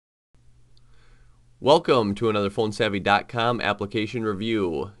Welcome to another PhoneSavvy.com application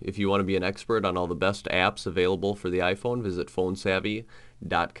review. If you want to be an expert on all the best apps available for the iPhone, visit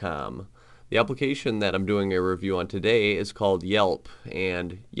PhoneSavvy.com. The application that I'm doing a review on today is called Yelp,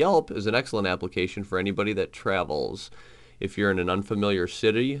 and Yelp is an excellent application for anybody that travels. If you're in an unfamiliar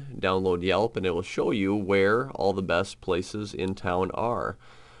city, download Yelp and it will show you where all the best places in town are.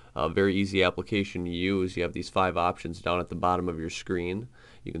 A very easy application to use. You have these 5 options down at the bottom of your screen.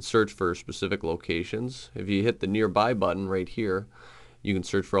 You can search for specific locations. If you hit the nearby button right here, you can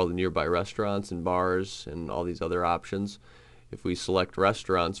search for all the nearby restaurants and bars and all these other options. If we select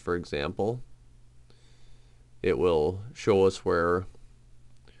restaurants, for example, it will show us where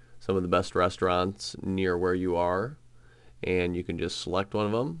some of the best restaurants near where you are, and you can just select one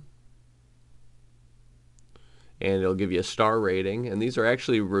of them and it'll give you a star rating. And these are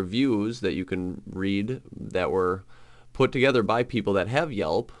actually reviews that you can read that were put together by people that have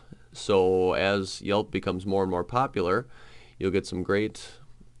Yelp. So as Yelp becomes more and more popular, you'll get some great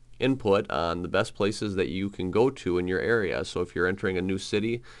input on the best places that you can go to in your area. So if you're entering a new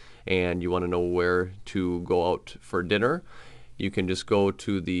city and you want to know where to go out for dinner, you can just go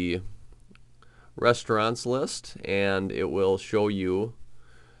to the restaurants list and it will show you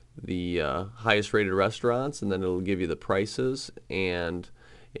the highest rated restaurants, and then it'll give you the prices, and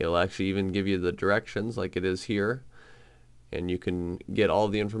it'll actually even give you the directions like it is here, and you can get all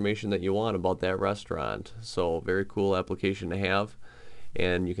the information that you want about that restaurant. So very cool application to have,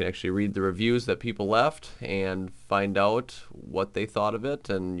 and you can actually read the reviews that people left and find out what they thought of it,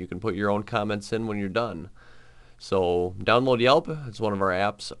 and you can put your own comments in when you're done. So download Yelp. It's one of our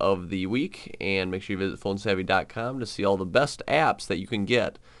apps of the week, and make sure you visit PhoneSavvy.com to see all the best apps that you can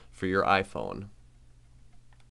get for your iPhone.